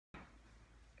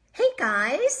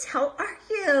guys, how are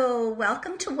you?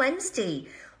 Welcome to Wednesday.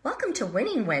 Welcome to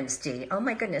Winning Wednesday. Oh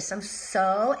my goodness, I'm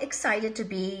so excited to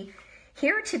be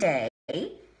here today.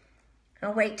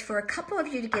 I'll wait for a couple of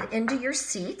you to get into your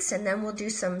seats and then we'll do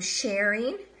some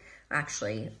sharing.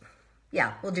 Actually,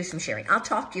 yeah, we'll do some sharing. I'll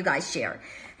talk, you guys share.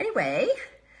 Anyway,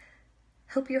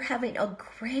 hope you're having a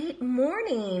great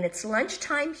morning. It's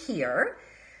lunchtime here.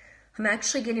 I'm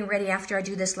actually getting ready after I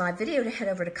do this live video to head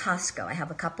over to Costco. I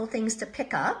have a couple things to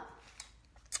pick up.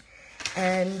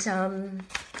 And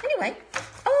anyway,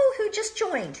 oh, who just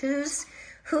joined? Who's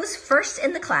first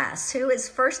in the class? Who is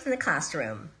first in the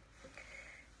classroom?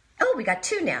 Oh, we got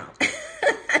two now.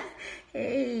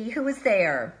 Hey, who is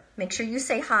there? Make sure you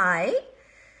say hi.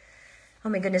 Oh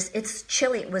my goodness, it's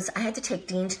chilly. I had to take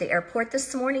Dean to the airport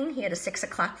this morning. He had a 6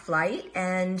 o'clock flight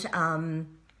and oh,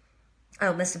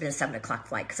 it must have been a 7 o'clock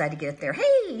flight because I had to get there.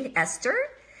 Hey, Esther.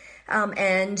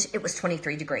 And it was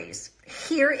 23 degrees.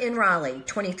 Here in Raleigh,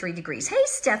 23 degrees. Hey,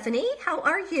 Stephanie, how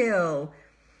are you?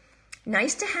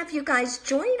 Nice to have you guys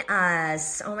join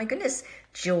us. Oh my goodness.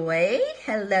 Joy,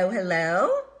 hello,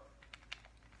 hello.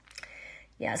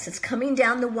 Yes, it's coming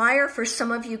down the wire for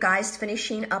some of you guys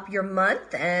finishing up your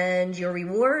month and your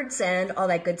rewards and all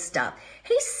that good stuff.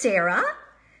 Hey, Sarah,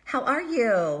 how are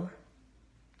you?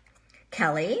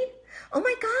 Kelly? Oh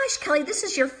my gosh, Kelly, this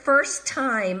is your first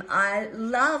time. I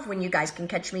love when you guys can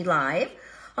catch me live.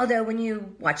 Although when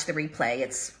you watch the replay,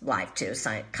 it's live too,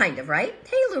 so kind of, right?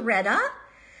 Hey, Loretta,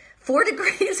 4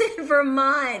 degrees in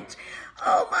Vermont.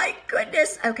 Oh my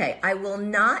goodness. Okay, I will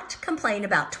not complain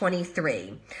about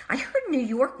 23. I heard New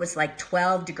York was like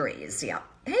 12 degrees. Yeah.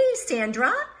 Hey,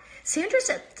 Sandra. Sandra's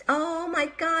at, oh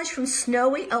my gosh, from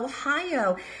snowy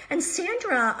Ohio. And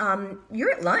Sandra,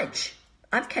 you're at lunch.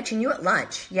 I'm catching you at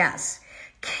lunch, yes.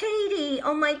 Katie,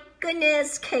 oh my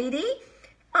goodness, Katie,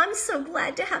 I'm so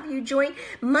glad to have you join.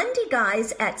 Monday,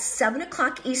 guys, at 7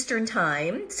 o'clock Eastern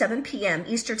time, 7 p.m.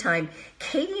 Eastern time,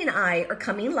 Katie and I are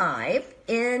coming live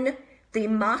in the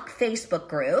mock Facebook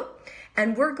group,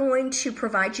 and we're going to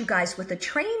provide you guys with a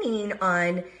training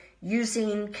on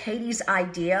using Katie's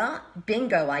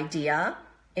bingo idea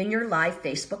in your live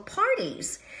Facebook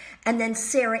parties. And then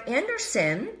Sarah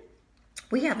Anderson,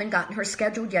 we haven't gotten her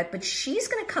scheduled yet, but she's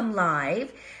going to come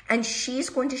live and she's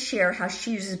going to share how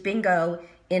she uses bingo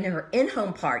in her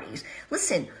in-home parties.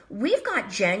 Listen, we've got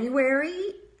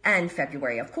January and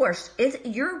February. Of course,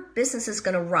 your business is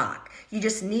going to rock. You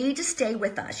just need to stay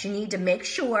with us. You need to make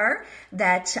sure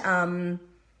that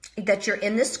that you're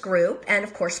in this group, and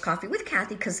of course, Coffee with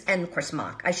Kathy, and of course,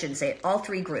 Mock. I shouldn't say it. All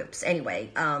three groups.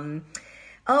 Anyway.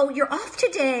 Oh, you're off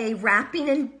today, wrapping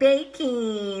and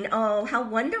baking. Oh, how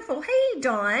wonderful. Hey,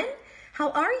 Dawn,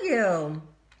 how are you?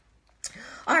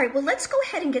 All right, well, let's go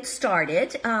ahead and get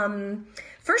started.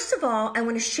 First of all, I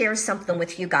want to share something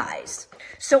with you guys.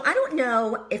 So I don't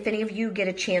know if any of you get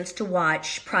a chance to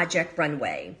watch Project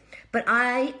Runway, but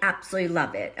I absolutely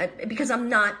love it because I'm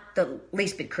not the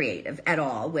least bit creative at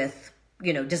all with,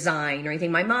 design or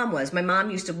anything. My mom was. My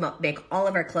mom used to make all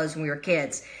of our clothes when we were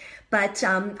kids. But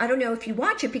I don't know if you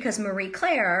watch it because Mary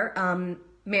Claire,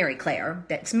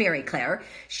 that's Mary Claire,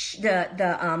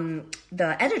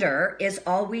 the editor is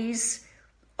always,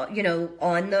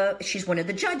 she's one of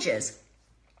the judges.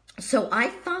 So I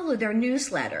follow their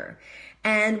newsletter.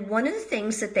 And one of the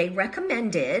things that they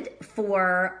recommended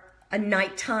for a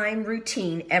nighttime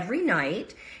routine every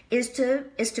night is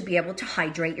to be able to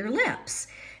hydrate your lips.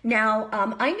 Now,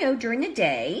 I know during the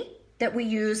day that we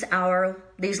use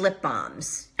these lip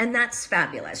balms, and that's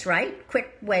fabulous, right?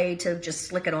 Quick way to just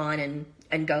slick it on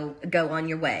and go on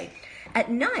your way.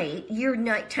 At night, your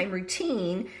nighttime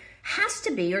routine has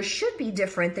to be or should be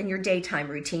different than your daytime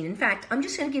routine. In fact, I'm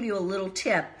just going to give you a little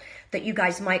tip that you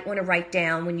guys might want to write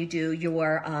down when you do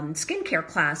your skincare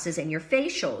classes and your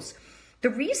facials. The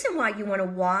reason why you want to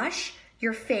wash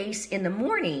your face in the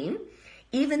morning,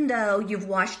 even though you've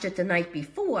washed it the night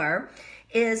before,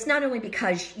 is not only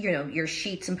because, your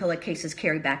sheets and pillowcases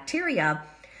carry bacteria,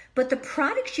 but the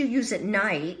products you use at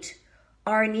night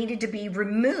are needed to be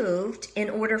removed in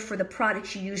order for the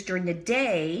products you use during the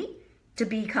day to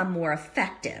become more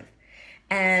effective.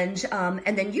 And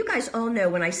then you guys all know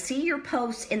when I see your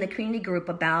posts in the community group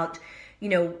about,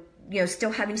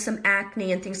 still having some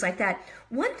acne and things like that,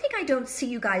 one thing I don't see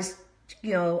you guys,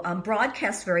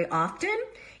 broadcast very often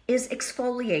is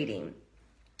exfoliating.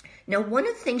 Now, one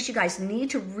of the things you guys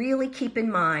need to really keep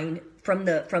in mind from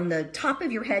the top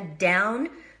of your head down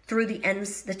through the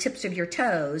ends, the tips of your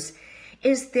toes,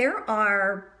 is there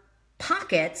are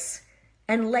pockets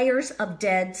and layers of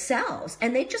dead cells,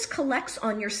 and they just collects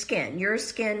on your skin. Your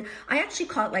skin, I actually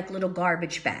call it like little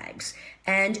garbage bags.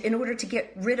 And in order to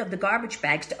get rid of the garbage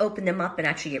bags, to open them up and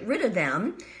actually get rid of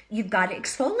them, you've got to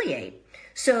exfoliate.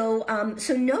 So,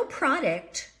 so no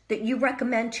product that you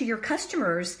recommend to your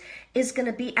customers is going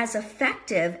to be as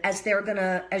effective as you're going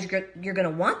to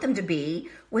want them to be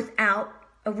without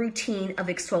a routine of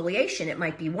exfoliation. It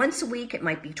might be once a week, it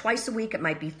might be twice a week, it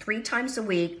might be 3 times a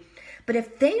week. But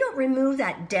if they don't remove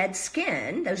that dead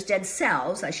skin, those dead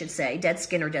cells, I should say, dead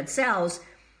skin or dead cells,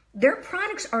 their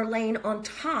products are laying on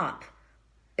top.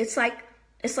 It's like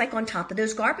on top of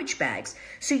those garbage bags.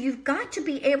 So you've got to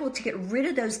be able to get rid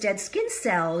of those dead skin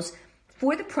cells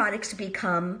for the products to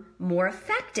become more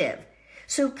effective.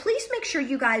 So please make sure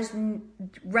you guys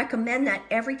recommend that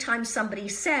every time somebody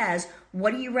says,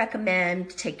 what do you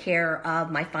recommend to take care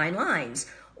of my fine lines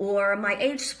or my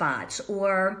age spots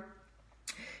or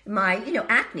my,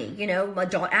 acne,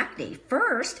 adult acne?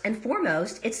 First and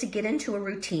foremost, it's to get into a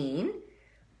routine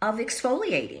of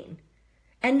exfoliating.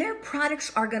 And their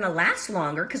products are going to last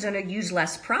longer because they're going to use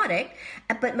less product.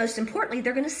 But most importantly,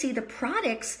 they're going to see the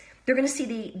products, they're going to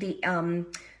see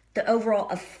the overall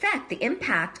effect, the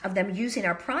impact of them using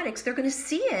our products. They're going to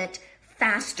see it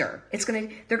faster.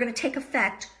 They're going to take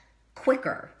effect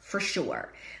quicker for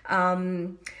sure.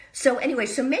 So anyway,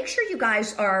 so make sure you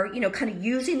guys are, kind of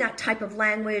using that type of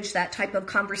language, that type of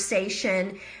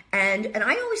conversation. And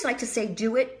I always like to say,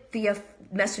 do it via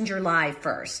Messenger Live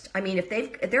first. I mean, if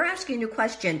they're asking you a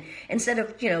question, instead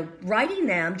of, writing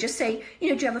them, just say, do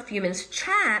you have a few minutes to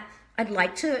chat? I'd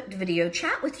like to video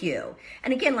chat with you.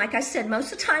 And again, like I said,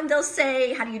 most of the time they'll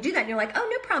say, how do you do that? And you're like, oh,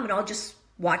 no problem. I'll just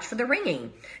watch for the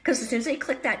ringing. Because as soon as they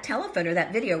click that telephone or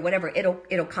that video, whatever,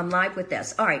 it'll come live with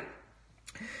this. All right.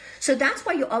 So that's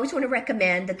why you always want to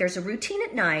recommend that there's a routine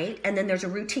at night and then there's a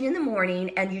routine in the morning,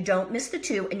 and you don't miss the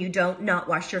two, and you don't not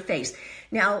wash your face.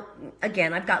 Now,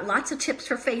 again, I've got lots of tips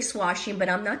for face washing, but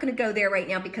I'm not going to go there right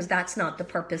now because that's not the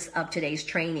purpose of today's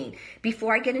training.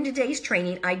 Before I get into today's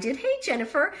training, hey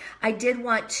Jennifer, I did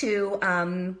want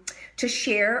to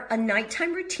share a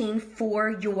nighttime routine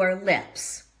for your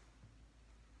lips.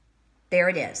 There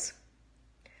it is.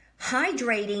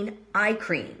 Hydrating eye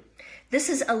cream. This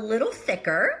is a little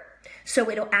thicker, so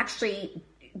it'll actually,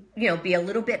 be a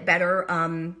little bit better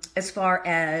as far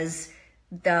as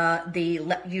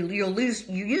you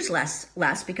use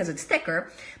less because it's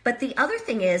thicker. But the other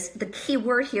thing is, the key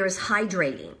word here is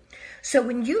hydrating. So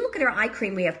when you look at our eye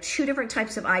cream, we have 2 different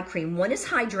types of eye cream. One is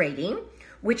hydrating,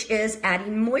 which is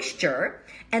adding moisture,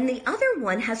 and the other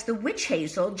one has the witch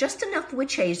hazel, just enough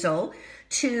witch hazel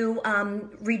to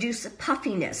reduce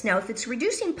puffiness. Now, if it's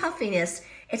reducing puffiness,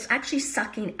 it's actually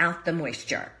sucking out the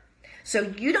moisture. So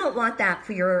you don't want that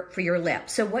for your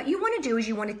lips. So what you want to do is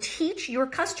you want to teach your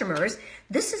customers,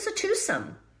 this is a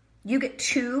twosome. You get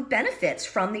 2 benefits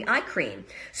from the eye cream.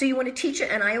 So you want to teach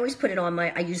it, and I always put it on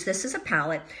I use this as a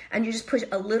palette, and you just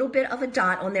put a little bit of a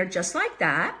dot on there just like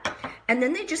that, and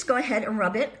then they just go ahead and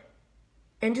rub it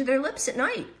into their lips at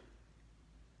night.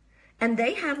 And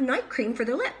they have night cream for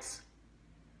their lips.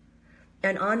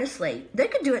 And honestly, they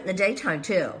could do it in the daytime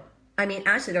too. I mean,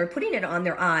 actually, they're putting it on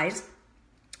their eyes.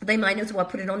 They might as well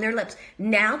put it on their lips.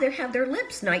 Now they have their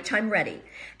lips nighttime ready.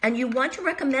 And you want to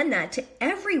recommend that to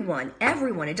everyone.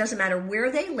 It doesn't matter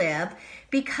where they live,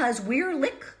 because we are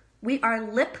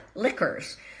lip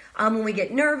lickers. When we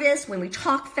get nervous, when we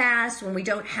talk fast, when we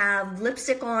don't have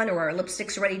lipstick on or our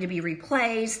lipstick's ready to be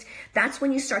replaced, that's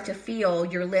when you start to feel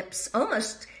your lips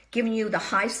almost giving you the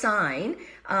high sign,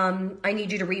 I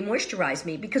need you to re-moisturize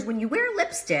me. Because when you wear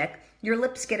lipstick, your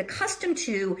lips get accustomed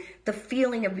to the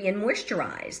feeling of being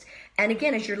moisturized. And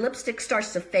again, as your lipstick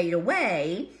starts to fade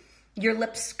away, your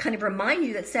lips kind of remind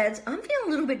you that says, I'm feeling a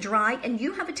little bit dry, and we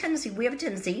have a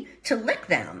tendency to lick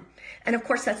them. And of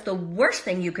course, that's the worst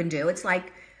thing you can do. It's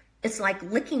like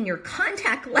licking your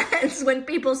contact lens when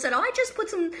people said, oh, I just put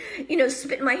some,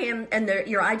 spit in my hand, and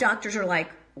your eye doctors are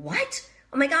like, what?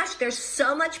 Oh my gosh, there's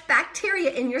so much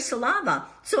bacteria in your saliva.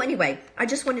 So anyway, I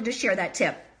just wanted to share that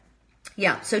tip.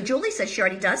 Yeah, so Julie says she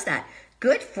already does that.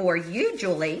 Good for you,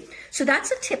 Julie. So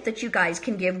that's a tip that you guys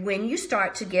can give when you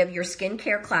start to give your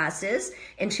skincare classes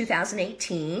in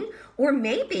 2018, or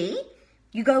maybe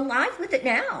you go live with it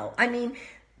now. I mean,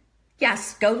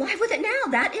 yes, go live with it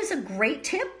now. That is a great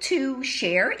tip to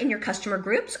share in your customer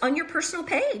groups on your personal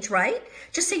page, right?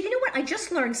 Just say, you know what, I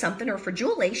just learned something. Or for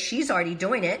Julie, she's already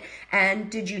doing it.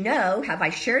 And did you know, have I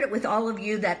shared it with all of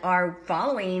you that are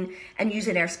following and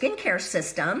using our skincare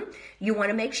system? You want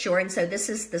to make sure. And so this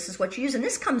is what you use. And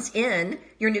this comes in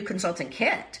your new consultant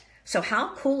kit. So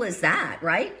how cool is that,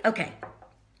 right? Okay.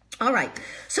 All right,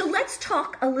 so let's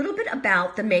talk a little bit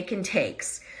about the make and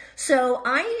takes. So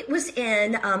I was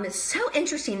in, it's so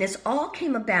interesting, this all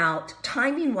came about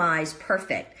timing-wise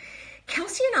perfect.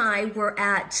 Kelsey and I were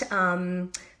at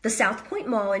the South Point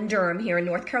Mall in Durham here in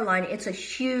North Carolina. It's a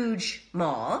huge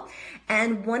mall.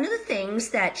 And one of the things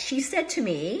that she said to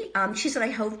me, she said, I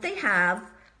hope they have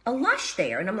a Lush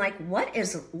there. And I'm like, what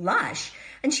is Lush?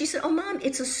 And she said, oh, Mom,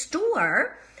 it's a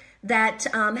store that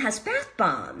has bath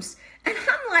bombs. And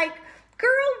I'm like, girl,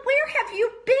 where have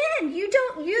you been? You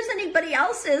don't use anybody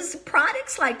else's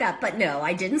products like that. But no,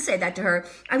 I didn't say that to her.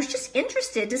 I was just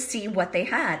interested to see what they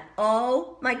had.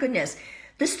 Oh my goodness.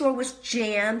 The store was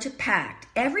jammed packed.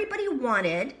 Everybody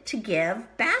wanted to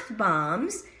give bath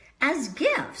bombs as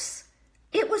gifts.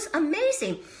 It was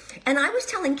amazing. And I was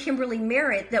telling Kimberly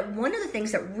Merritt that one of the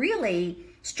things that really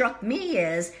struck me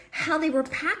is how they were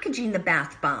packaging the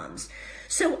bath bombs.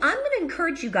 So I'm going to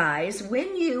encourage you guys,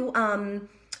 when you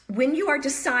are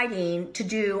deciding to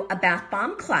do a bath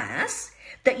bomb class,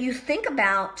 that you think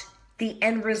about the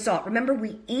end result. Remember,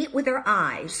 we eat with our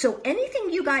eyes. So anything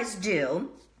you guys do,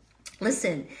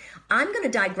 listen, I'm going to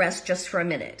digress just for a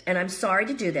minute. And I'm sorry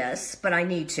to do this, but I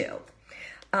need to.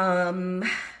 And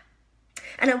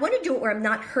I want to do it where I'm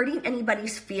not hurting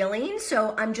anybody's feelings.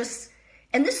 So I'm just,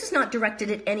 and this is not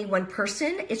directed at any one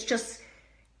person. It's just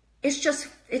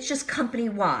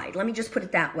company-wide. Let me just put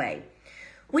it that way.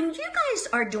 When you guys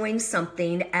are doing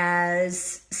something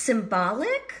as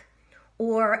symbolic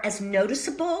or as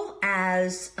noticeable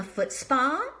as a foot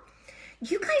spa,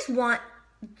 you guys want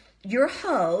your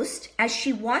host, as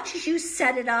she watches you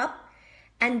set it up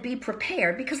and be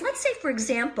prepared. Because let's say, for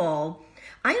example,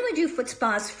 I only do foot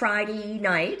spas Friday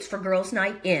nights for girls'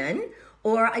 night in,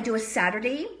 or I do a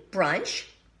Saturday brunch,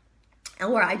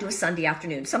 or I do a Sunday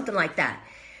afternoon, something like that.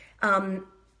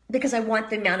 Because I want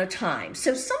the amount of time.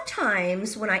 So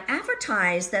sometimes when I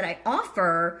advertise that I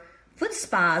offer foot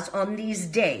spas on these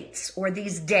dates or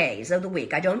these days of the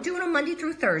week, I don't do it on Monday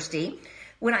through Thursday.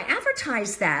 When I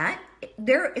advertise that,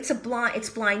 it's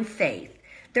blind faith.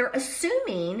 They're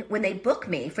assuming when they book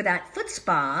me for that foot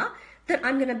spa that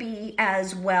I'm going to be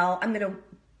as well. I'm going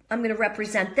to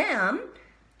represent them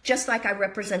just like I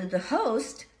represented the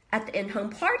host at the in-home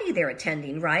party they're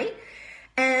attending, right?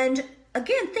 And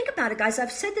again, think about it, guys.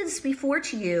 I've said this before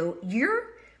to you.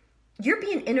 You're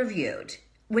being interviewed.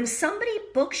 When somebody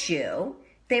books you,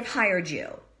 they've hired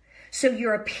you. So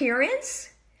your appearance,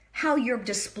 how your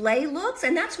display looks,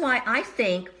 and that's why I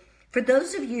think for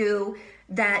those of you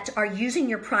that are using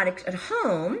your product at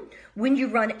home, when you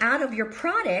run out of your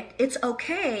product, it's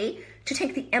okay to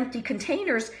take the empty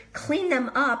containers, clean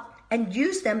them up, and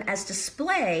use them as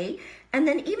display, and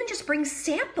then even just bring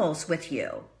samples with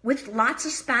you with lots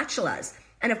of spatulas.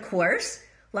 And of course,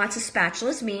 lots of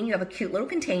spatulas mean you have a cute little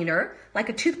container, like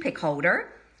a toothpick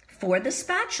holder, for the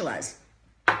spatulas.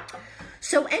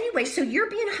 So anyway, so you're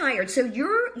being hired. So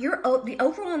the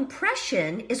overall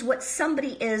impression is what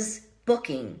somebody is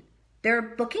booking. They're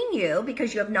booking you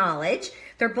because you have knowledge.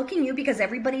 They're booking you because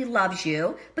everybody loves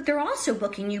you, but they're also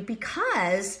booking you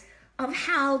because of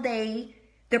how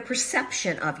their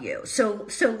perception of you. So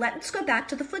let's go back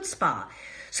to the foot spa.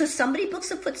 So somebody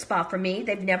books a foot spa for me.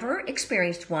 They've never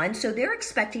experienced one. So they're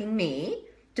expecting me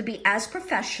to be as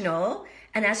professional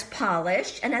and as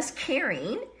polished and as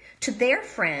caring to their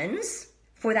friends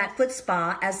for that foot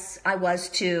spa as I was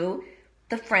to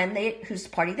the friend whose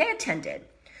party they attended.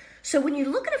 So when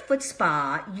you look at a foot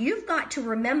spa, you've got to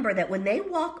remember that when they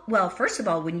walk, well, first of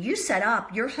all, when you set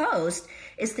up, your host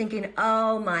is thinking,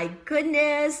 oh my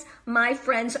goodness, my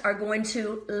friends are going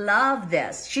to love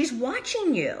this. She's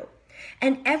watching you.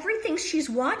 And everything she's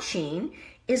watching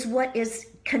is what is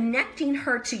connecting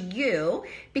her to you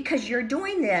because you're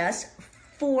doing this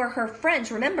for her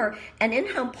friends. Remember, an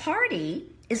in-home party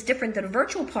is different than a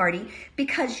virtual party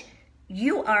because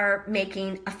you are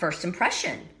making a first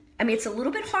impression. I mean, it's a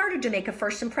little bit harder to make a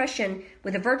first impression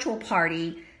with a virtual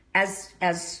party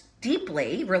as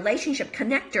deeply relationship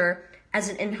connector as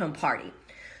an in-home party.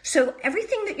 So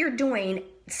everything that you're doing,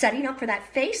 setting up for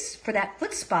that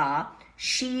foot spa,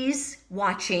 she's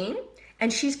watching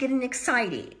and she's getting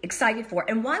excited for it.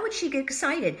 And why would she get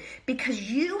excited?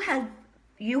 Because you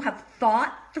have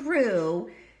thought through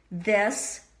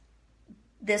this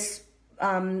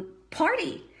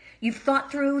party. You've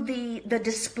thought through the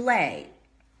display.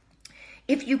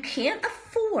 If you can't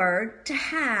afford to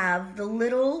have the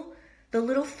little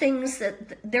things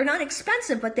that they're not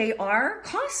expensive, but they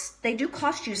do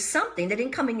cost you something. They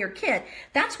didn't come in your kit.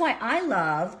 That's why I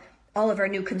love all of our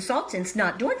new consultants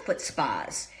not doing foot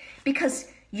spas, because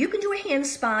you can do a hand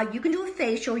spa, you can do a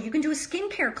facial, you can do a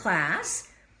skincare class.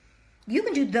 you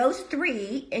can do those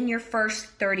 3 in your first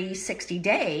 30, 60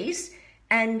 days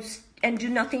and do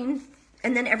nothing.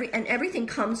 And then everything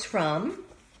comes from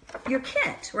your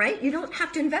kit, right? You don't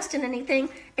have to invest in anything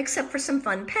except for some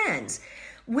fun pens.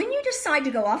 When you decide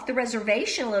to go off the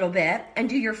reservation a little bit and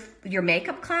do your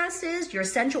makeup classes, your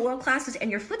essential oil classes,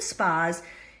 and your foot spas,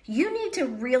 you need to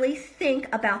really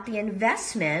think about the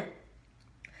investment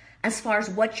as far as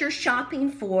what you're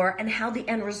shopping for and how the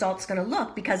end result's going to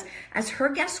look. Because as her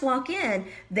guests walk in,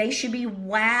 they should be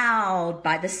wowed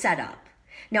by the setup.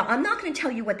 Now, I'm not going to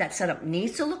tell you what that setup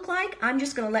needs to look like. I'm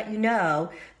just going to let you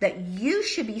know that you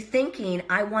should be thinking,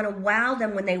 I want to wow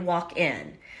them when they walk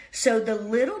in. So the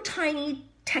little tiny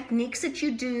techniques that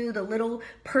you do, the little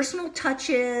personal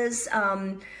touches,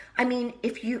 I mean,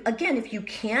 if you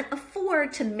can't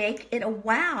afford to make it a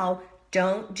wow,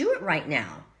 don't do it right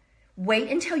now. Wait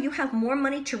until you have more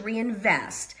money to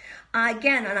reinvest.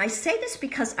 Again, and I say this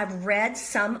because I've read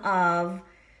some of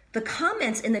the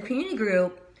comments in the community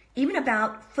group, even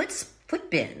about foot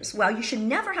bins. Well, you should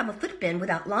never have a foot bin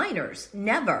without liners.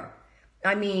 Never.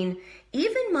 I mean,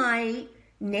 even my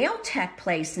nail tech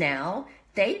place now,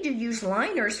 they do use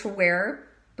liners for where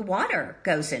the water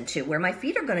goes into, where my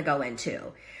feet are going to go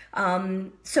into.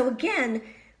 So again,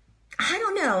 I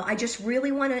don't know. I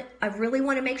really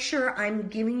want to make sure I'm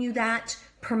giving you that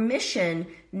permission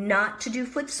not to do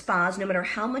foot spas, no matter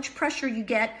how much pressure you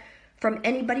get from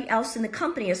anybody else in the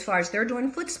company as far as they're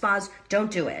doing foot spas.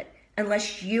 Don't do it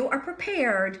unless you are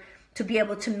prepared to be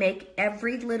able to make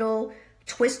every little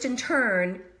twist and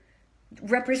turn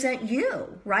represent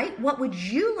you, right? What would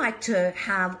you like to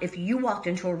have if you walked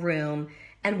into a room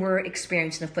and were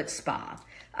experiencing a foot spa?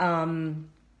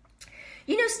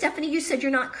 You know, Stephanie, you said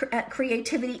you're not at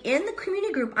creativity. In the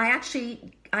community group, I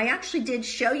actually did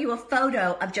show you a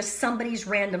photo of just somebody's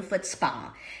random foot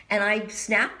spa. And I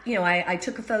snapped, you know, I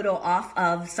took a photo off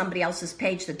of somebody else's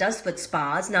page that does foot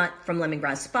spas, not from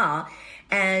Lemongrass Spa.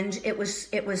 And it was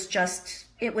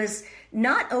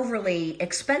not overly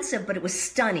expensive, but it was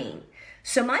stunning.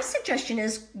 So my suggestion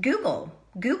is Google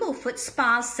foot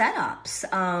spa setups,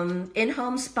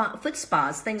 in-home foot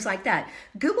spas, things like that.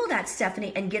 Google that,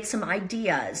 Stephanie, and get some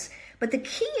ideas. But the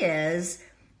key is,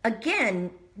 again,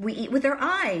 we eat with our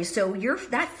eyes. So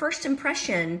that first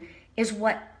impression is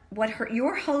what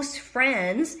your host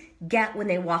friends get when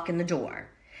they walk in the door.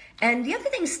 And the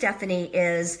other thing, Stephanie,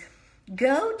 is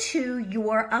go to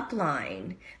your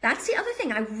upline. That's the other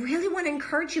thing I really want to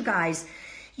encourage you guys.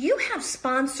 You have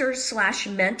sponsors /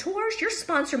 mentors. Your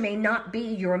sponsor may not be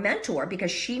your mentor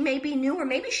because she may be new, or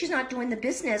maybe she's not doing the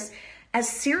business as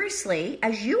seriously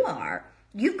as you are.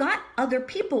 You've got other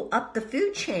people up the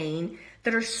food chain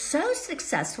that are so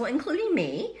successful, including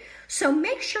me. So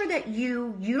make sure that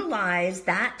you utilize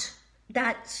that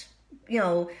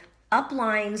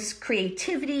upline's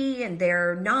creativity and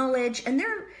their knowledge, and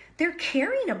they're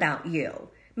caring about you.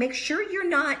 Make sure you're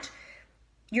not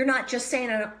just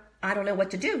saying, I don't know what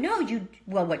to do. No,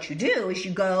 what you do is you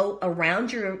go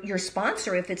around your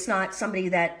sponsor, if it's not somebody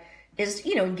that is,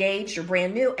 engaged or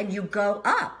brand new, and you go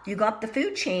up the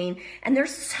food chain, and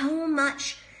there's so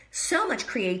much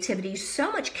creativity,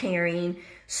 so much caring,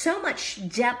 so much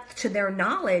depth to their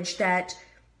knowledge that's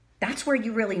where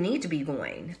you really need to be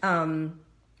going.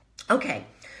 Okay.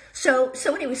 So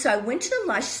anyway, I went to the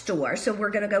Lush store, so we're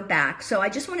going to go back. So I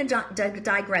just want to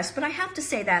digress, but I have to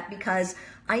say that because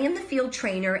I am the field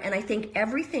trainer, and I think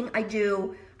everything I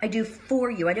do for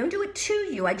you. I don't do it to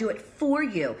you, I do it for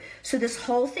you. So this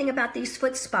whole thing about these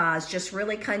foot spas just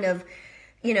really kind of,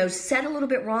 set a little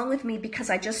bit wrong with me, because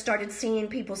I just started seeing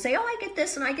people say, oh, I get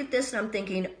this and I get this, and I'm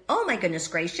thinking, oh my goodness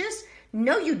gracious,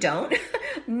 no you don't.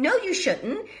 No you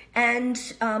shouldn't. And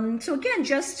so again,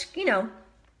 just,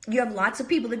 you have lots of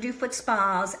people that do foot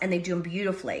spas, and they do them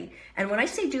beautifully. And when I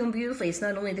say do them beautifully, it's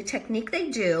not only the technique they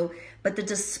do, but the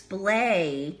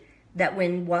display that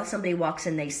when somebody walks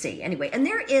in, they see. Anyway, and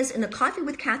there is, in the Coffee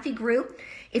with Kathy group,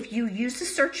 if you use the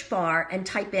search bar and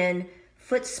type in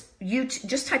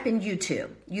just type in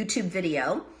YouTube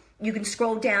video, you can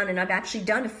scroll down, and I've actually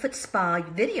done a foot spa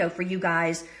video for you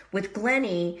guys with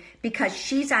Glennie, because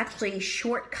she's actually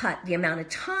shortcut the amount of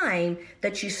time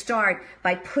that you start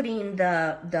by putting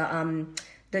the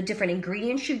different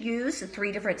ingredients you use, the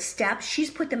 3 different steps. She's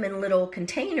put them in little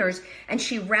containers, and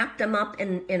she wrapped them up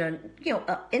in a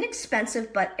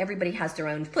inexpensive, but everybody has their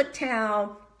own foot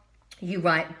towel. You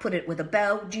put it with a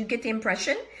bow. Do you get the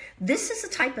impression? This is the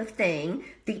type of thing,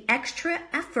 the extra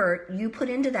effort you put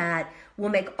into that will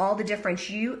make all the difference.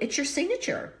 It's your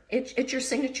signature. It's your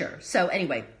signature. So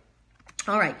anyway,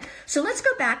 all right. So let's go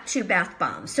back to bath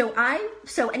bombs. I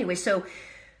knew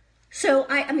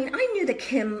that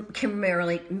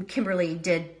Kimberly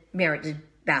did Merritt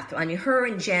bath. I mean, her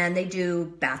and Jen, they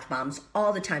do bath bombs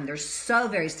all the time. They're so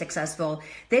very successful.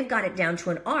 They've got it down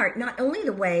to an art, not only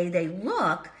the way they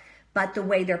look, but the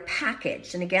way they're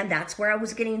packaged. And again, that's where I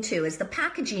was getting to, is the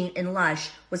packaging in Lush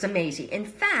was amazing. In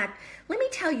fact, let me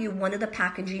tell you one of the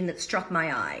packaging that struck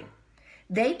my eye.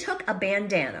 They took a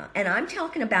bandana, and I'm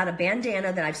talking about a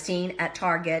bandana that I've seen at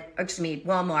Target,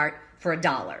 Walmart for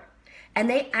 $1. And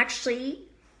they actually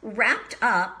wrapped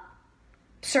up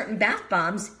certain bath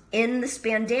bombs in this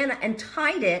bandana and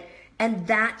tied it, and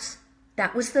that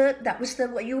was the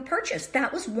what you would purchase.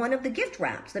 That was one of the gift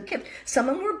wraps. Some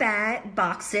of them were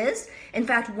boxes. In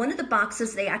fact, one of the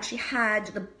boxes, they actually had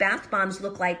the bath bombs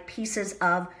look like pieces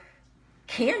of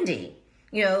candy.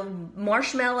 You know,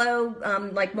 marshmallow,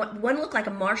 like one looked like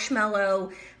a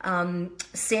marshmallow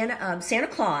Santa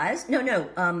Claus.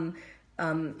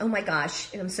 Oh my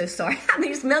gosh, I'm so sorry. I have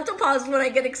these mental pauses when I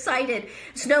get excited.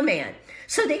 Snowman.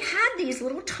 So they had these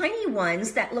little tiny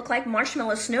ones that look like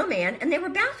marshmallow snowman, and they were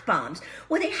bath bombs.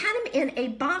 Well, they had them in a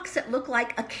box that looked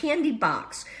like a candy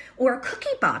box or a cookie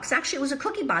box. Actually, it was a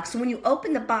cookie box. So when you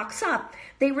open the box up,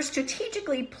 they were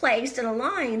strategically placed and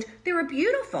aligned. They were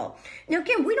beautiful. Now,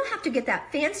 again, we don't have to get that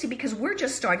fancy because we're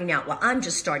just starting out. Well, I'm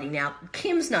just starting out.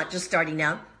 Kim's not just starting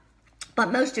out,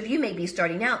 but most of you may be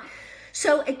starting out.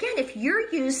 So again, if you're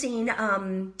using,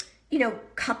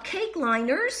 cupcake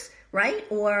liners, right?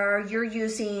 Or you're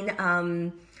using,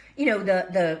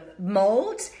 the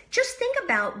molds, just think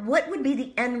about what would be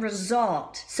the end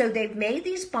result. So they've made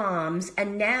these bombs,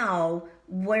 and now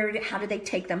how do they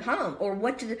take them home? Or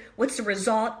what's the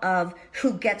result of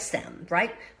who gets them,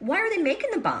 right? Why are they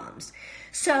making the bombs?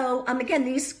 So again,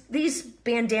 these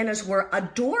bandanas were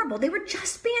adorable. They were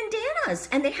just bandanas,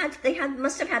 and they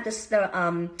must have had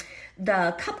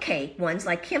the cupcake ones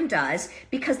like Kim does,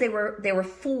 because they were they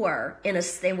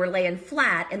were laying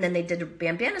flat, and then they did a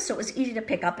bandana, so it was easy to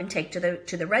pick up and take to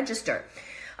the register.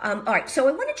 All right, so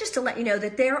I wanted just to let you know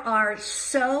that there are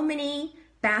so many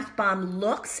bath bomb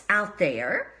looks out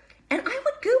there. And I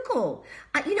would Google,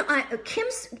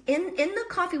 Kim's in the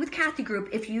Coffee with Kathy group.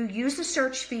 If you use the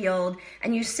search field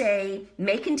and you say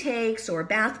make and takes or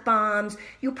bath bombs,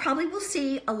 you probably will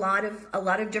see a lot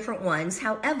of different ones.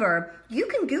 However, you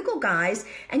can Google, guys,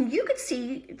 and you could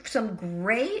see some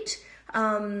great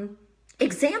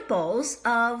examples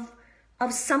of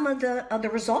some of the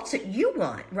results that you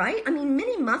want, right? I mean,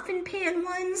 mini muffin pan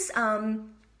ones.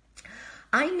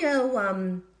 I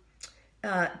know.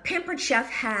 Pampered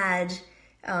Chef had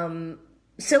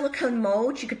silicone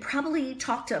molds. You could probably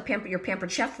talk to your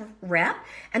Pampered Chef rep,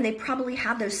 and they probably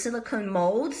have those silicone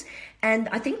molds. And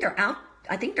I think they're out.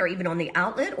 I think they're even on the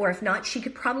outlet, or if not, she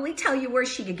could probably tell you where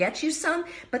she could get you some.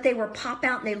 But they were pop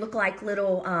out, and they look like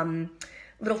little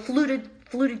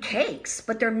fluted cakes,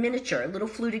 but they're little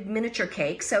fluted miniature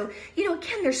cakes. So,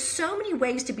 again, there's so many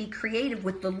ways to be creative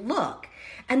with the look.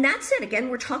 And that's it. Again,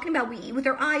 we're talking about we eat with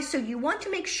our eyes. So you want to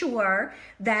make sure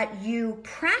that you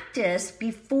practice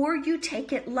before you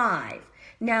take it live.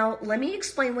 Now, let me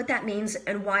explain what that means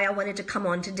and why I wanted to come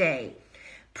on today.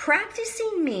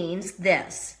 Practicing means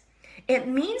this. It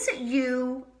means that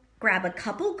you grab a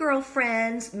couple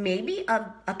girlfriends, maybe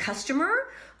a customer,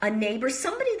 a neighbor,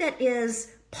 somebody that is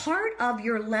part of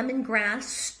your lemongrass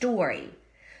story.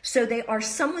 So they are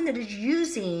someone that is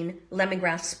using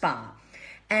Lemongrass Spa.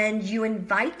 And you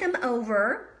invite them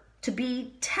over to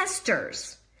be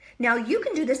testers. Now, you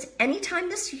can do this anytime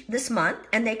this month,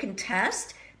 and they can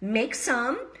test, make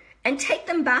some, and take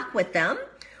them back with them.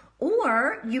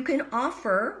 Or you can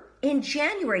offer in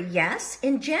January,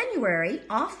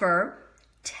 offer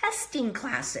testing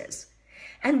classes.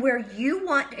 And where you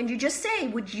want, and you just say,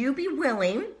 would you be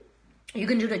willing? You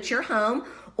can do it at your home,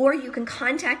 or you can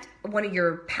contact one of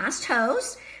your past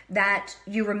hosts that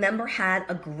you remember had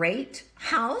a great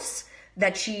house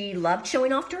that she loved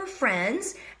showing off to her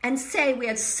friends, and say, we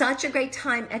had such a great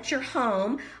time at your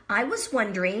home. I was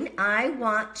wondering, I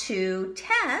want to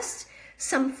test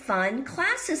some fun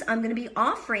classes I'm going to be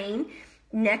offering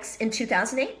next in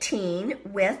 2018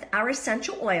 with our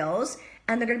essential oils,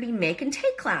 and they're going to be make and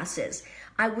take classes.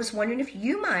 I was wondering if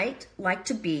you might like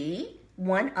to be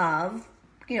one of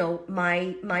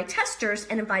my testers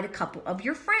and invite a couple of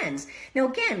your friends. Now,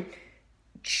 again,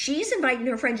 she's inviting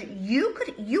her friends.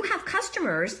 You have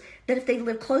customers that if they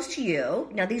live close to you,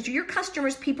 now these are your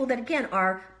customers, people that, again,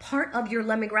 are part of your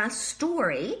lemongrass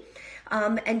story,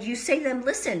 and you say to them,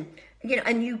 listen,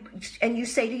 and you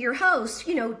say to your host,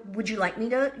 would you like me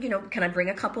to, can I bring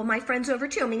a couple of my friends over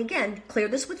too? I mean, again, clear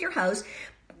this with your host.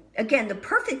 Again, the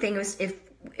perfect thing is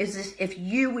if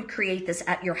you would create this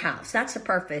at your house. That's the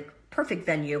perfect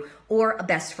venue, or a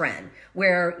best friend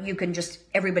where you can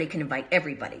everybody can invite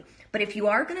everybody. But if you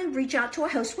are going to reach out to a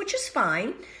host, which is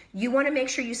fine, you want to make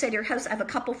sure you say to your host, I have a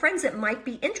couple friends that might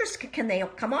be interested. Can they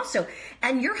come also?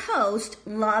 And your host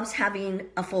loves having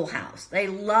a full house. They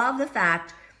love the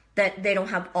fact that they don't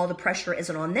have all the pressure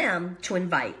isn't on them to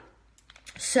invite.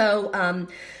 So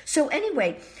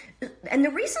anyway, and the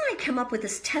reason I came up with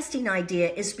this testing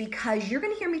idea is because you're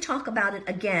going to hear me talk about it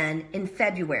again in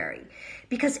February.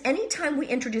 Because anytime we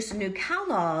introduce a new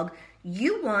catalog,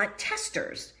 you want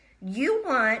testers. You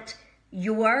want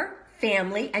your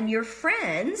family and your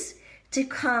friends to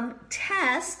come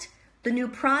test the new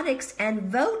products and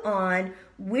vote on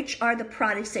which are the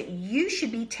products that you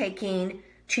should be taking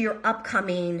to your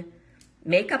upcoming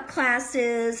makeup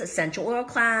classes, essential oil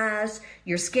class,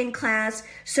 your skin class.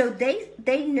 So they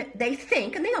think,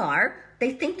 and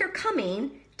they think they're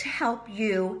coming to help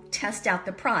you test out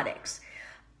the products.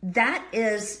 That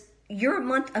is your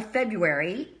month of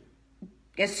February.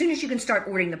 As soon as you can start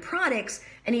ordering the products,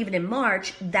 and even in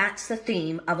March, that's the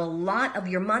theme of a lot of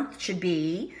your month should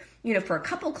be, for a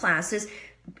couple classes,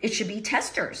 it should be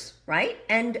testers, right?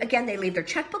 And again, they leave their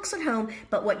checkbooks at home,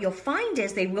 but what you'll find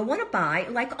is they will want to buy,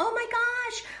 like, oh my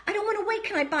gosh, I don't want to wait.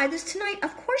 Can I buy this tonight?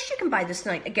 Of course you can buy this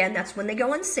tonight. Again, that's when they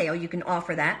go on sale. You can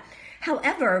offer that.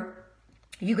 However,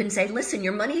 you can say, listen,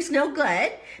 your money's no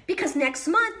good because next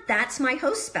month, that's my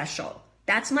host special.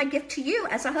 That's my gift to you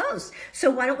as a host. So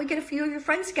why don't we get a few of your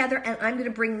friends together and I'm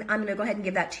going to go ahead and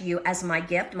give that to you as my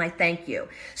gift, my thank you.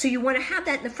 So you want to have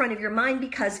that in the front of your mind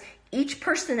because each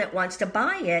person that wants to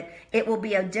buy it, it will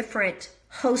be a different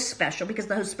host special because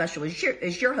the host special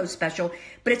is your host special,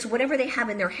 but it's whatever they have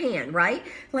in their hand, right?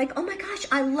 Like, oh my gosh,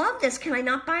 I love this. Can I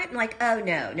not buy it? I'm like, oh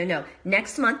no.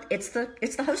 Next month, it's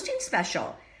the hosting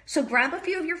special. So grab a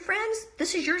few of your friends.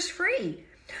 This is yours free.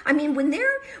 I mean, when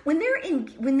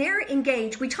they're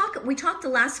engaged, we talked the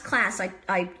last class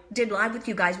I did live with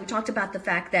you guys. We talked about the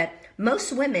fact that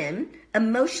most women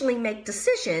emotionally make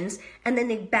decisions and then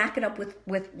they back it up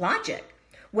with logic.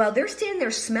 Well, they're standing there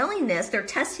smelling this, they're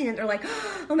testing it, they're like,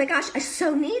 oh my gosh, I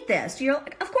so need this.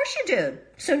 Of course you do.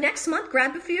 So next month,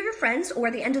 grab a few of your friends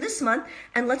or the end of this month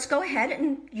and let's go ahead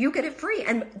and you get it free.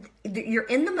 And you're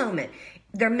in the moment.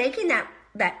 They're making that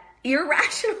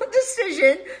irrational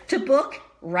decision to book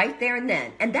right there and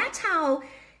then. And that's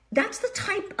the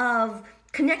type of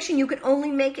connection you can only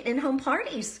make it in home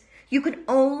parties. You can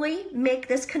only make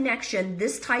this connection,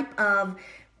 this type of,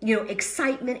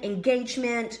 excitement,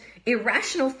 engagement,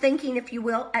 irrational thinking, if you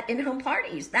will, at in-home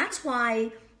parties. That's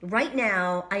why right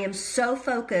now I am so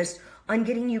focused on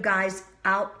getting you guys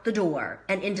out the door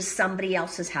and into somebody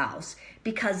else's house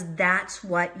because that's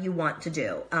what you want to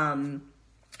do.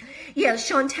 Yeah,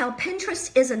 Chantel,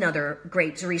 Pinterest is another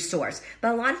great resource,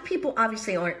 but a lot of people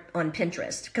obviously aren't on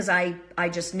Pinterest because I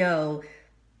just know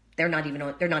they're not even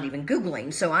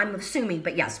Googling. So I'm assuming,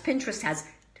 but yes, Pinterest has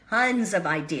tons of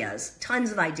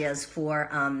ideas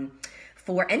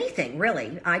for anything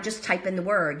really. I just type in the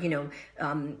word,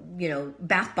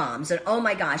 bath bombs, and oh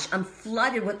my gosh, I'm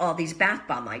flooded with all these bath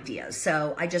bomb ideas.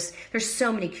 So there's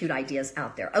so many cute ideas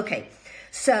out there. Okay,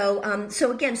 so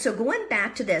going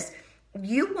back to this.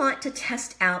 You want to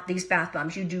test out these bath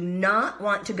bombs. You do not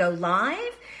want to go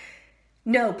live.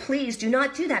 No, please do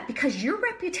not do that because your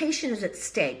reputation is at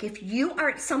stake. If you are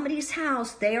at somebody's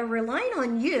house, they are relying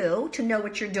on you to know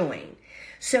what you're doing.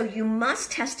 So you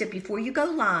must test it before you go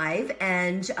live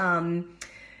and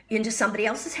into somebody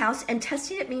else's house. And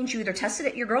testing it means you either test it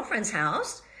at your girlfriend's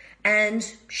house and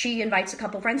she invites a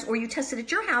couple friends, or you test it at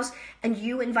your house and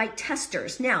you invite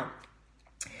testers. Now,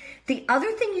 the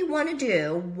other thing you want to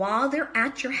do while they're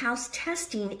at your house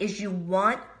testing is you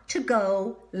want to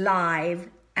go live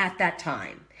at that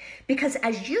time. Because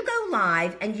as you go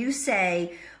live and you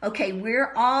say, okay,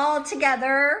 we're all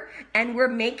together and we're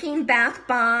making bath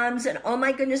bombs and oh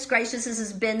my goodness gracious, this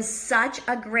has been such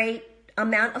a great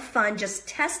amount of fun just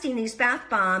testing these bath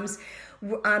bombs.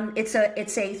 It's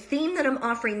a theme that I'm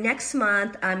offering next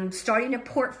month. I'm starting a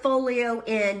portfolio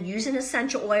in using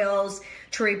essential oils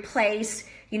to replace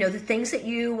the things that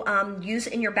you use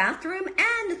in your bathroom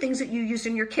and the things that you use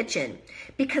in your kitchen.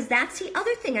 Because that's the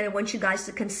other thing I want you guys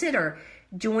to consider,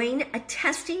 doing a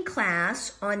testing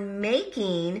class on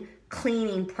making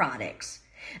cleaning products.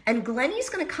 And Glennie's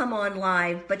going to come on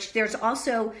live, but there's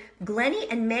also Glennie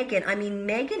and Megan. I mean,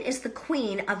 Megan is the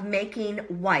queen of making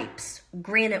wipes,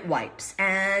 granite wipes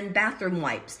and bathroom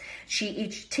wipes. She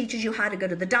each teaches you how to go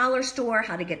to the dollar store,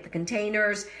 how to get the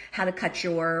containers, how to cut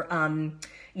your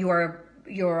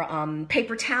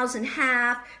paper towels in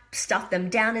half, stuff them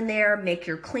down in there, make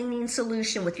your cleaning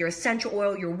solution with your essential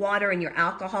oil, your water, and your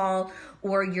alcohol,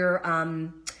 or your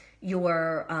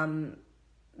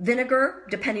vinegar,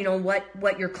 depending on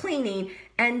what you're cleaning.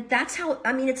 And that's how,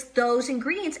 I mean, it's those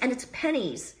ingredients, and it's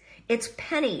pennies. It's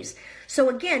pennies. So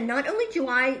again, not only do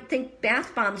I think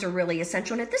bath bombs are really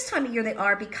essential, and at this time of year they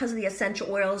are, because of the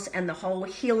essential oils and the whole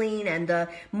healing and the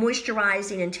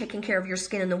moisturizing and taking care of your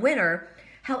skin in the winter.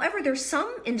 However, there's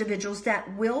some individuals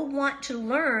that will want to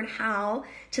learn how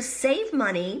to save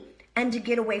money and to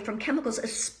get away from chemicals,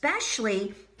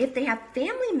 especially if they have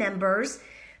family members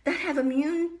that have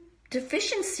immune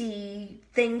deficiency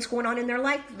things going on in their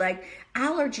life, like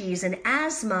allergies and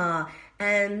asthma.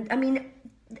 And I mean,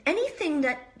 anything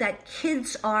that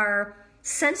kids are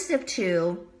sensitive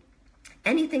to,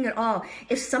 anything at all.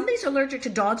 If somebody's allergic to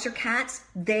dogs or cats,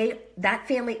 that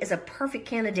family is a perfect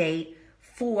candidate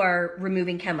for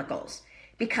removing chemicals,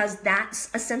 because that's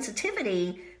a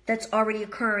sensitivity that's already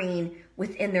occurring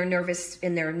within their nervous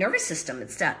system,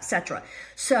 etc.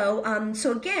 So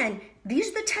again, these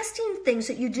are the testing things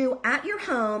that you do at your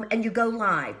home, and you go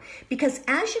live, because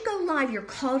as you go live, your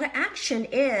call to action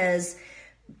is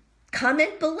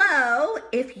comment below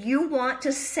if you want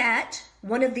to set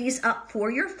one of these up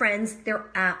for your friends. They're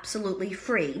absolutely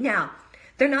free. Now,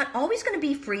 they're not always going to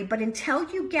be free, but until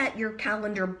you get your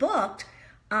calendar booked,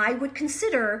 I would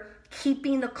consider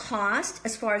keeping the cost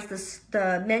as far as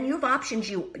the menu of options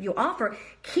you offer,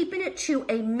 keeping it to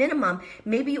a minimum.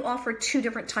 Maybe you offer 2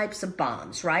 different types of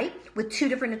bombs, right? With 2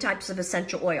 different types of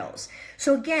essential oils.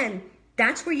 So again,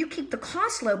 that's where you keep the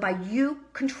cost low, by you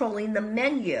controlling the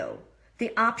menu,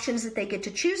 the options that they get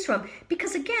to choose from.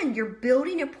 Because again, you're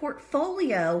building a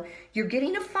portfolio, you're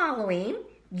getting a following,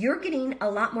 you're getting a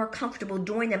lot more comfortable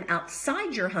doing them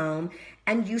outside your home,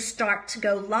 and you start to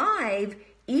go live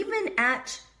even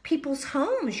at people's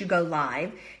homes. You go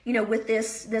live, you know, with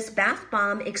this bath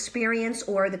bomb experience,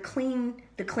 or the clean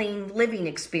living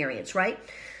experience, right?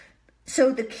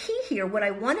 So the key here, what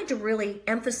I wanted to really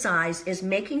emphasize, is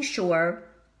making sure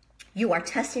you are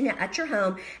testing it at your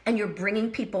home and you're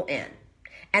bringing people in,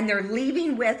 and they're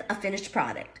leaving with a finished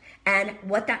product. And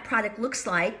what that product looks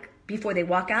like before they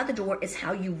walk out the door is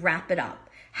how you wrap it up,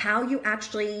 how you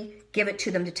actually give it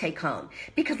to them to take home.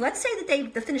 Because let's say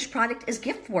that the finished product is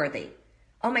gift worthy.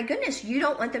 Oh my goodness, you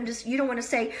don't want to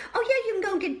say, oh yeah, you can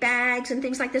go and get bags and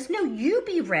things like this. No, you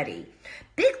be ready.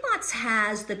 Big Lots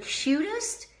has the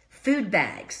cutest food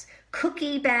bags,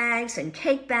 cookie bags and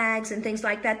cake bags and things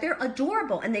like that. They're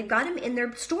adorable, and they've got them in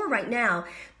their store right now.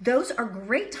 Those are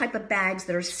great type of bags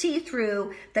that are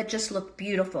see-through, that just look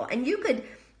beautiful. And you could,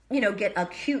 you know, get a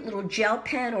cute little gel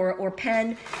pen or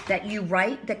pen that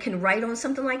can write on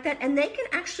something like that, and they can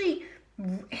actually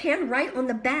hand write on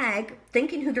the bag,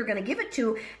 thinking who they're going to give it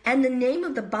to, and the name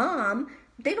of the bomb.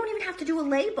 They don't even have to do a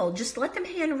label. Just let them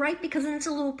hand write, because then it's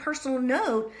a little personal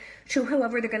note to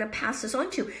whoever they're going to pass this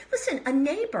on to. Listen, a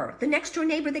neighbor, the next door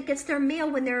neighbor that gets their mail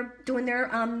when they're doing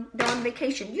they're on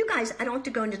vacation. You guys, I don't have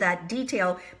to go into that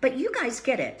detail, but you guys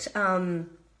get it. Oh,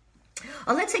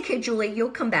 let's say, okay, Julie, you'll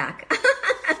come back.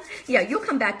 Yeah, you'll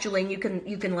come back, Julie, and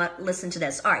you can listen to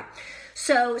this. All right.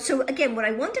 So again, what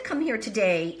I want to come here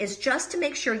today is just to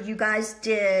make sure you guys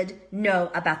did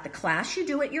know about the class you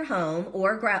do at your home,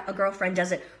 or a girlfriend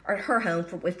does it at her home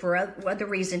for other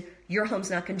reason your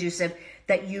home's not conducive,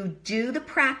 that you do the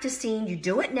practicing, you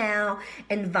do it now,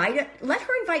 let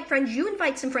her invite friends, you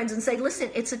invite some friends and say, listen,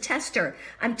 it's a tester.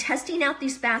 I'm testing out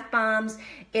these bath bombs.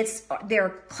 There are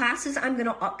classes I'm going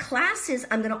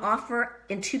to offer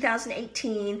in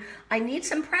 2018. I need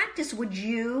some practice. Would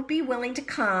you be willing to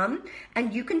come?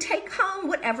 And you can take home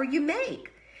whatever you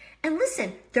make. And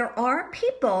listen, there are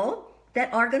people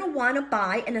that are going to want to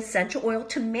buy an essential oil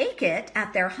to make it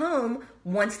at their home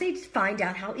once they find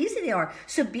out how easy they are.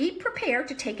 So be prepared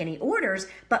to take any orders,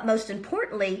 but most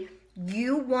importantly,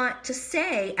 you want to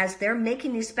say, as they're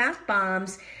making these bath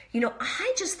bombs, you know,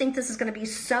 I just think this is going to be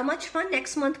so much fun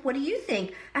next month. What do you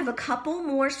think? I have a couple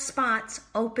more spots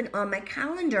open on my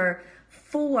calendar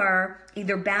for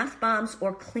either bath bombs or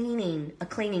a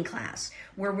cleaning class,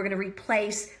 where we're going to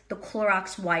replace the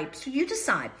Clorox wipes. So you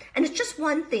decide. And it's just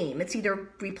one theme. It's either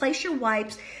replace your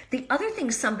wipes. The other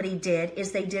thing somebody did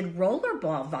is they did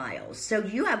rollerball vials. So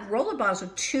you have rollerballs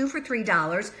with 2 for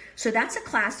 $3. So that's a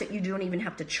class that you don't even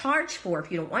have to charge for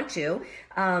if you don't want to.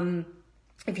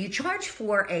 If you charge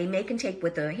for a make and take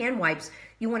with the hand wipes,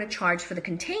 you want to charge for the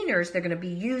containers they're going to be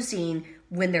using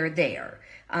when they're there.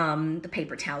 The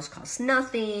paper towels cost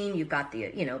nothing. You've got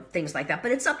the, you know, things like that,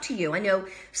 but it's up to you.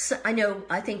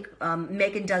 I think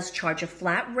Megan does charge a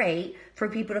flat rate for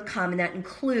people to come, and that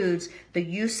includes the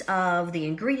use of the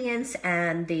ingredients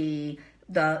and the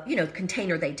the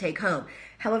container they take home.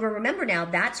 However, remember now,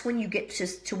 that's when you get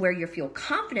to where you feel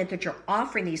confident that you're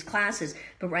offering these classes.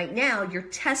 But right now, you're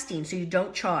testing, so you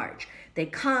don't charge. They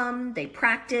come, they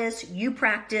practice, you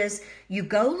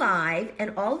go live,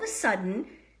 and all of a sudden,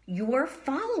 your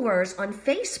followers on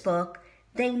Facebook,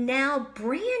 they now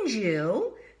brand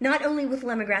you, not only with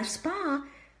Lemongrass Spa,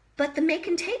 but the Make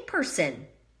and Take person,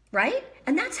 right?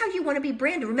 And that's how you want to be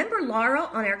branded. Remember Laura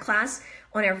on our class,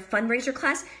 on our fundraiser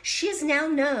class? She is now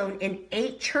known in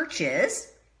 8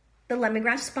 churches, the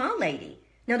Lemongrass Spa lady.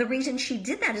 Now, the reason she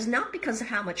did that is not because of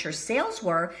how much her sales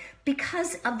were,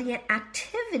 because of the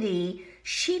activity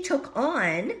she took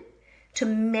on to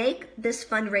make this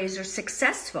fundraiser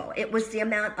successful. It was the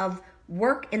amount of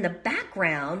work in the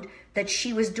background that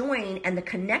she was doing and the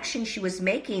connection she was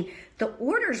making. The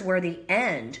orders were the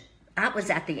end. That was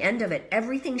at the end of it.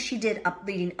 Everything she did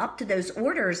leading up to those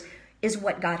orders is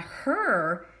what got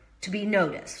her to be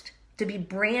noticed, to be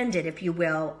branded, if you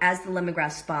will, as the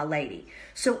Lemongrass Spa lady.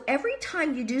 So every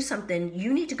time you do something,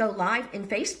 you need to go live in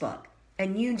Facebook,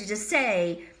 and you need to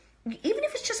say, even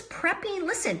if it's just prepping,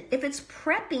 listen, if it's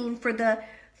prepping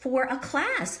for a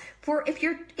class, for if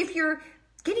you're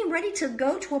getting ready to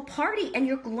go to a party and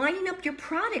you're lining up your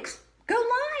products, go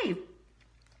live.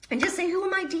 And just say, who are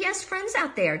my DS friends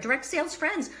out there, direct sales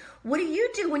friends? What do you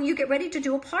do when you get ready to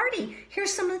do a party?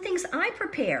 Here's some of the things I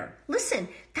prepare. Listen,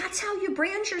 that's how you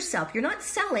brand yourself. You're not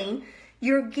selling,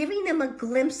 you're giving them a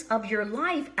glimpse of your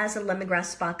life as a Lemongrass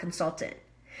Spa consultant.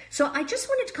 So I just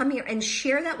wanted to come here and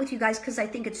share that with you guys because I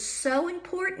think it's so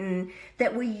important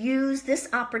that we use this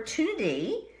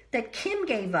opportunity that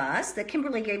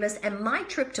Kimberly gave us, and my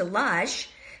trip to Lush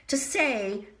to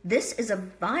say this is a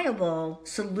viable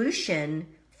solution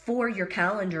for your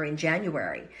calendar in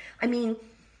January. I mean,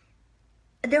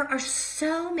 there are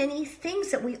so many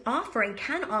things that we offer and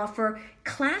can offer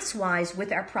class-wise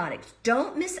with our products.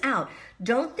 Don't miss out.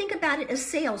 Don't think about it as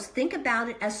sales. Think about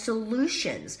it as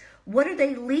solutions. What are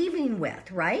they leaving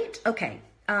with, right? Okay,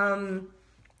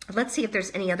 let's see if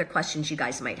there's any other questions you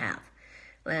guys might have.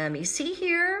 Let me see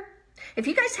here. If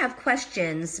you guys have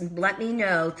questions, let me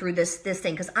know through this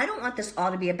thing, because I don't want this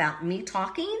all to be about me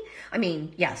talking. I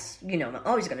mean, yes, I'm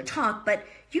always going to talk, but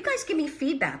you guys give me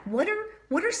feedback. What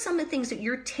are some of the things that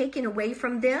you're taking away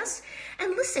from this?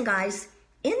 And listen, guys,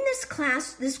 in this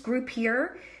class, this group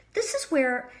here, this is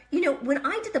where, when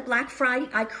I did the Black Friday,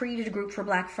 I created a group for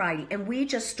Black Friday, and we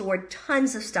just stored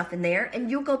tons of stuff in there, and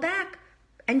you'll go back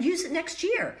and use it next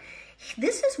year.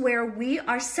 This is where we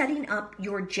are setting up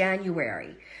your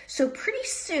January. So pretty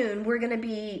soon we're going to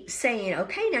be saying,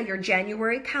 okay, now your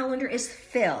January calendar is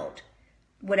filled.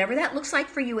 Whatever that looks like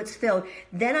for you, it's filled.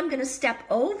 Then I'm going to step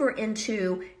over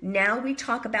into, now we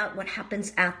talk about what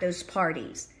happens at those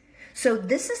parties. So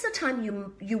this is the time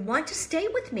you want to stay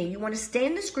with me. You want to stay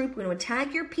in this group. You want to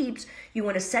tag your peeps. You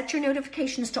want to set your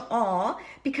notifications to all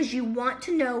because you want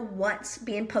to know what's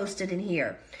being posted in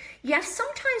here. Yes,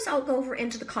 sometimes I'll go over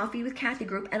into the Coffee with Kathy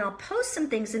group and I'll post some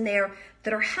things in there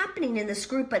that are happening in this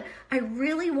group, but I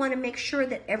really want to make sure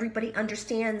that everybody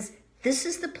understands this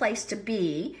is the place to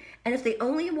be. And if they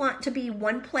only want to be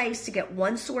one place to get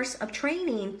one source of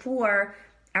training for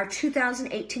our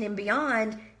 2018 and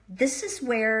beyond, this is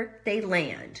where they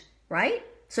land, right?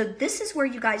 So this is where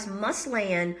you guys must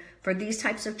land for these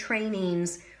types of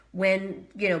trainings when,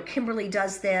 Kimberly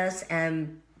does this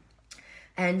and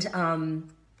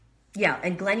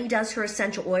Glennie does her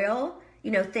essential oil,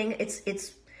 thing. It's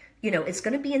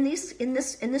going to be in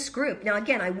this group. Now,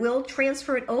 again, I will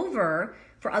transfer it over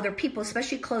for other people,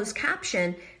 especially closed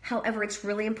caption. However, it's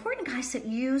really important, guys, that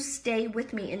you stay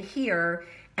with me in here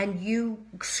and you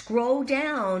scroll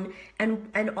down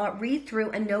and read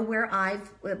through and know what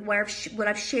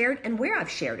I've shared and where I've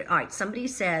shared it. All right, somebody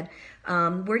said,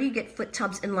 where do you get foot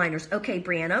tubs and liners? Okay,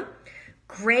 Brianna,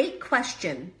 great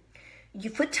question.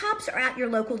 Your foot tubs are at your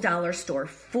local dollar store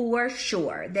for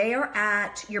sure. They are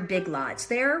at your Big Lots.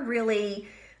 They're really,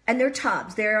 and they're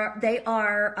tubs. They're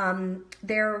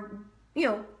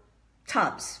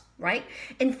tubs, right?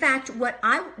 In fact, where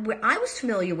I was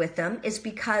familiar with them is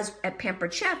because at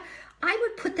Pampered Chef, I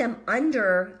would put them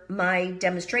under my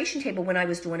demonstration table when I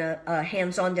was doing a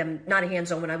hands-on,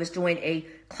 when I was doing a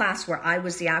class where I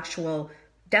was the actual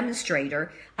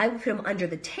demonstrator. I would put them under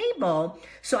the table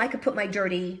so I could put my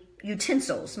dirty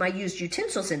utensils, my used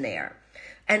utensils in there.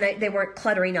 And they weren't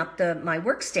cluttering up my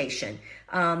workstation.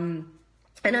 And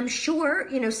I'm sure,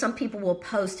 some people will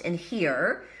post in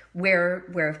here where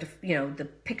the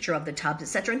picture of the tubs,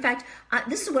 etc. In fact,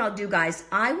 this is what I'll do, guys.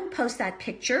 I will post that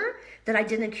picture that I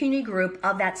did in the community group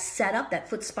of that setup, that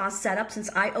foot spa setup.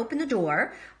 Since I opened the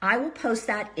door, I will post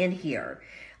that in here.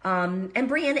 And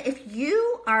Brianna, if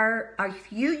you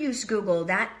use Google,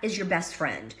 that is your best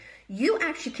friend. You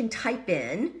actually can type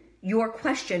in your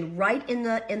question right in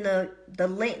the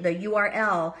link, the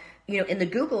URL, in the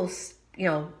Google's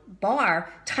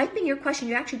bar. Type in your question.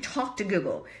 You actually talk to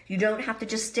Google. You don't have to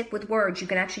just stick with words. You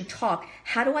can actually talk.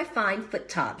 How do I find foot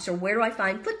tubs, or where do I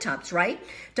find foot tubs, right?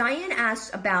 Diane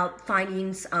asked about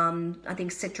finding, I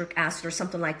think citric acid or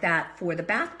something like that for the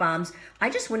bath bombs. I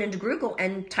just went into Google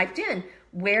and typed in,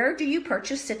 where do you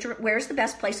purchase citric, where's the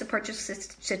best place to purchase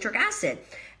citric acid?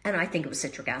 And I think it was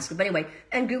citric acid, but anyway,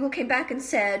 and Google came back and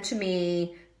said to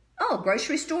me, oh,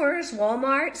 grocery stores,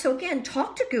 Walmart. So again,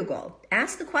 talk to Google,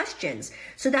 ask the questions.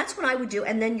 So that's what I would do.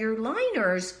 And then your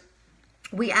liners,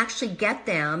 we actually get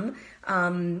them,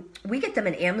 we get them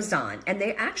in Amazon, and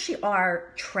they actually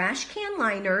are trash can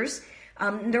liners.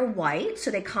 They're white,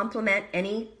 so they complement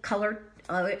any color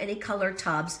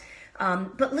tubs.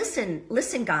 But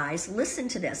listen guys, listen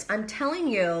to this. I'm telling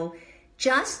you,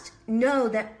 just know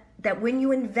that when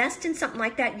you invest in something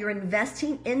like that, you're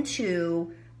investing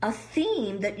into a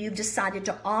theme that you've decided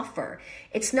to offer.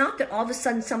 It's not that all of a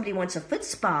sudden somebody wants a foot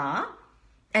spa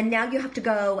and now you have to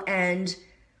go and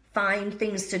find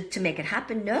things to make it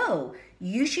happen. No,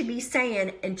 you should be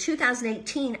saying, in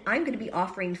 2018, I'm going to be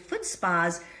offering foot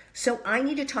spas, so I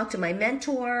need to talk to my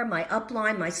mentor, my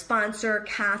upline, my sponsor,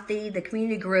 Kathy, the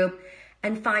community group,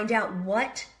 and find out,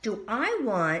 what do I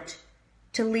want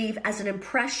to leave as an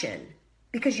impression?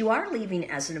 Because you are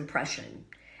leaving as an impression.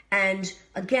 And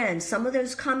again, some of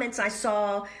those comments I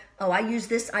saw, oh, I use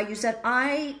this, I use that.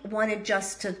 I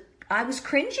was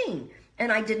cringing,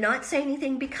 and I did not say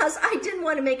anything because I didn't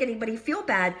want to make anybody feel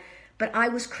bad, but I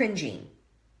was cringing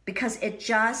because it's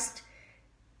just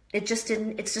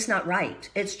not right.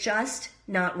 It's just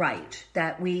not right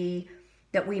that we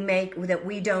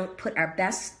don't put our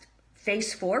best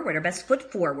face forward, our best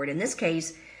foot forward, in this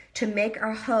case, to make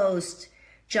our host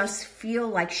just feel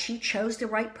like she chose the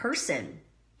right person.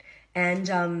 And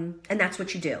that's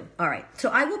what you do. All right. So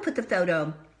I will put the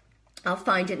photo, I'll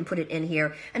find it and put it in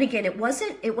here. And again, it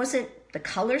wasn't the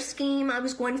color scheme I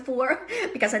was going for,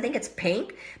 because I think it's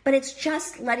pink, but it's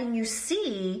just letting you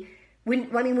see,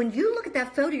 when you look at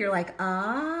that photo, you're like,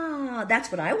 ah,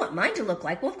 that's what I want mine to look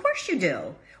like. Well, of course you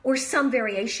do. Or some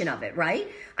variation of it, right?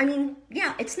 I mean,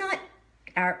 yeah, it's not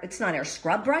our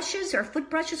scrub brushes. Our foot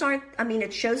brushes aren't,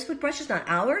 it shows foot brushes, not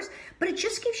ours, but it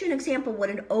just gives you an example what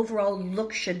an overall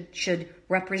look should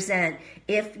represent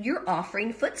if you're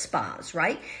offering foot spas,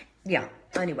 right? Yeah.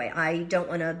 Anyway, I don't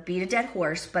want to beat a dead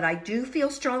horse, but I do feel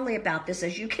strongly about this,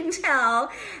 as you can tell.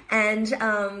 And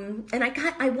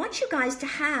I want you guys to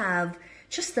have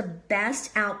just the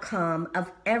best outcome of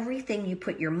everything you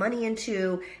put your money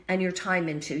into and your time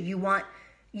into. You want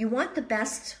the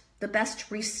best,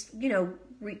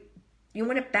 you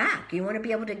want it back. You want to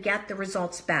be able to get the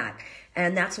results back.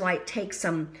 And that's why it takes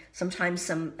sometimes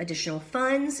some additional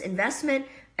funds, investment,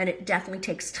 and it definitely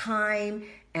takes time,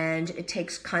 and it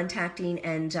takes contacting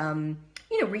and,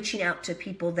 reaching out to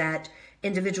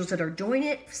individuals that are doing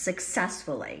it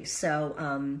successfully.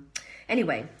 So,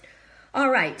 anyway. All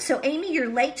right, so Amy,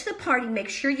 you're late to the party. Make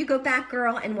sure you go back,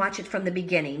 girl, and watch it from the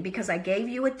beginning, because I gave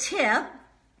you a tip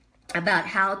about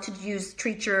how to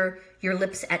treat your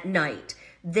lips at night.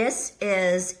 This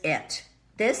is it.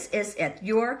 This is it.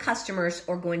 Your customers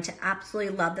are going to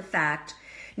absolutely love the fact.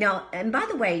 Now, and by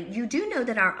the way, you do know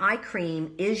that our eye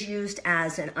cream is used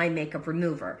as an eye makeup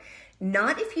remover.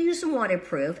 Not if you use them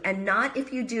waterproof, and not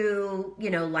if you do,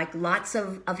 like lots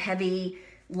of heavy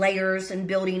layers and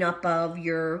building up of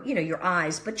your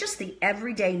eyes, but just the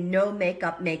everyday no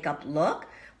makeup look,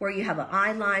 where you have an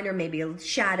eyeliner, maybe a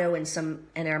shadow,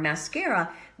 and our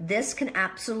mascara. This can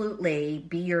absolutely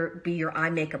be your eye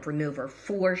makeup remover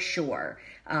for sure.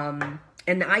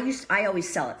 And I always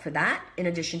sell it for that, in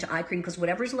addition to eye cream, because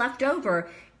whatever's left over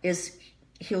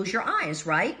heals your eyes,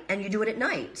 right? And you do it at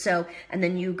night. So, and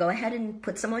then you go ahead and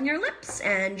put some on your lips,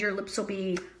 and your lips will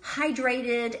be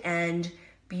hydrated and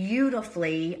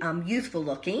beautifully youthful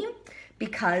looking,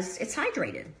 because it's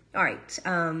hydrated. All right.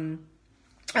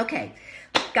 Okay.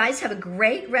 Guys, have a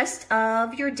great rest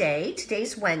of your day.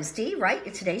 Today's Wednesday,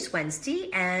 right? Today's Wednesday.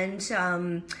 And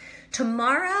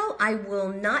tomorrow I will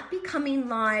not be coming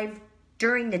live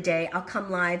during the day. I'll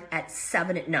come live at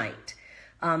 7 at night.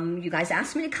 You guys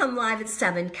asked me to come live at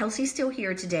 7. Kelsey's still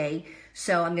here today,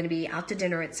 so I'm going to be out to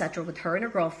dinner, etc. with her and her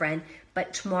girlfriend.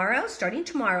 But tomorrow, starting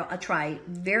tomorrow, I'll try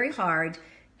very hard,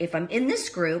 if I'm in this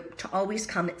group, to always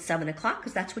come at 7 o'clock,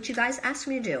 because that's what you guys asked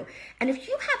me to do. And if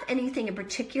you have anything in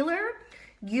particular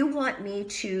you want me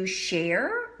to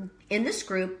share in this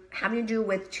group having to do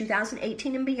with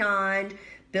 2018 and beyond,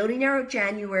 building our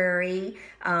January,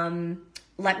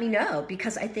 let me know,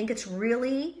 because I think it's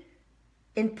really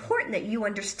important that you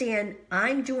understand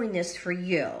I'm doing this for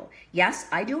you. Yes,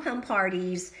 I do home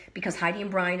parties because Heidi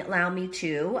and Brian allow me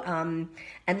to,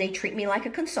 and they treat me like a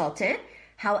consultant.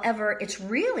 However, it's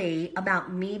really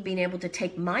about me being able to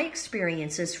take my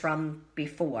experiences from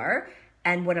before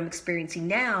and what I'm experiencing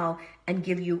now and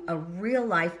give you a real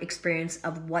life experience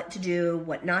of what to do,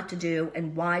 what not to do,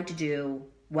 and why to do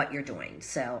what you're doing.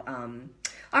 So,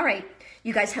 all right,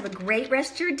 you guys have a great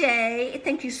rest of your day.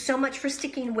 Thank you so much for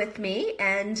sticking with me,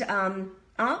 and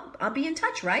I'll be in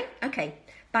touch, right? Okay,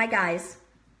 bye guys.